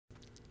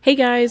Hey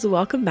guys,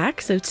 welcome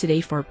back. So today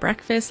for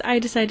breakfast, I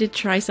decided to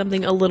try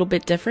something a little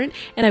bit different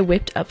and I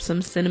whipped up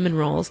some cinnamon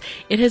rolls.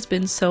 It has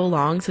been so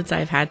long since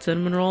I've had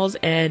cinnamon rolls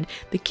and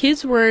the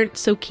kids weren't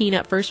so keen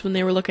at first when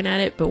they were looking at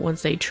it, but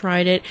once they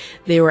tried it,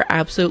 they were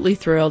absolutely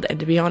thrilled, and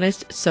to be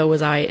honest, so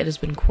was I. It has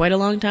been quite a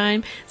long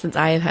time since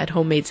I have had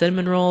homemade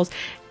cinnamon rolls,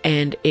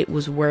 and it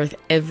was worth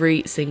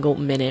every single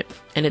minute.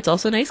 And it's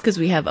also nice because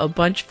we have a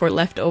bunch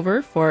left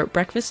over for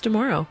breakfast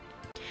tomorrow.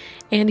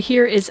 And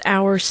here is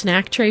our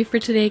snack tray for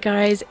today,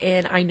 guys,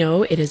 and I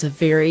know it is a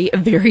very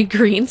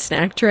green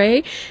snack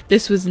tray.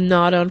 This was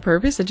not on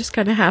purpose, it just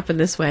kind of happened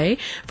this way.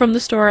 From the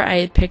store, I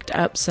had picked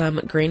up some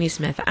Granny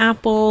Smith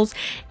apples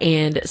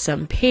and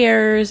some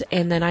pears,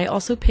 and then I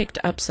also picked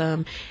up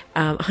some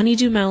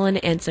honeydew melon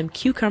and some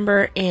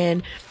cucumber,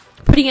 and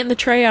putting it in the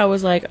tray, I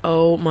was like,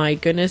 oh my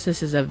goodness,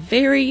 this is a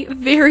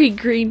very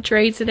green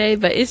tray today,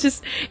 but it's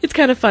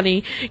kind of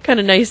funny, kind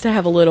of nice to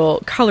have a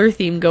little color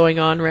theme going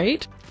on,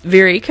 right?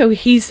 Very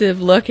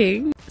cohesive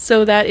looking.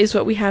 So that is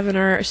what we have in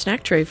our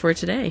snack tray for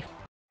today.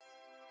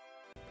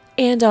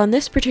 And on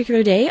this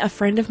particular day, a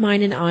friend of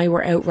mine and I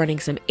were out running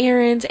some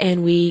errands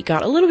and we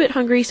got a little bit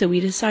hungry, so we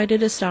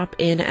decided to stop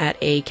in at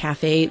a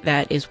cafe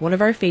that is one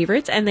of our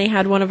favorites, and they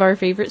had one of our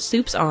favorite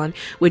soups on,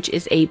 which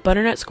is a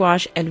butternut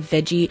squash and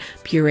veggie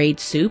pureed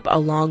soup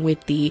along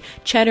with the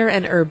cheddar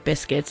and herb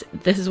biscuits.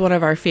 This is one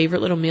of our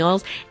favorite little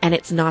meals, and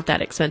it's not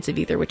that expensive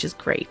either, which is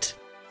great.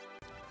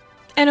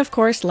 And of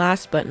course,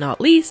 last but not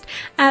least,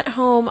 at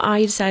home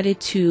I decided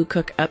to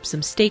cook up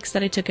some steaks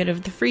that I took out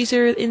of the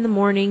freezer in the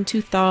morning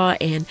to thaw,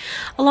 and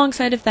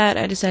alongside of that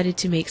I decided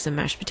to make some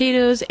mashed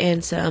potatoes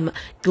and some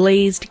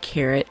glazed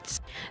carrots.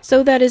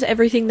 So that is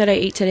everything that I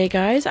ate today,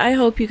 guys. I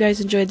hope you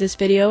guys enjoyed this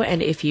video,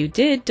 and if you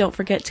did, don't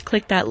forget to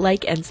click that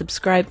like and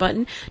subscribe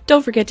button.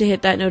 Don't forget to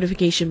hit that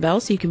notification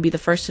bell so you can be the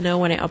first to know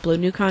when I upload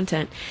new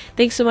content.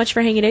 Thanks so much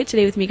for hanging out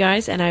today with me,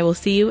 guys, and I will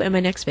see you in my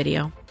next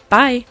video.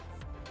 Bye!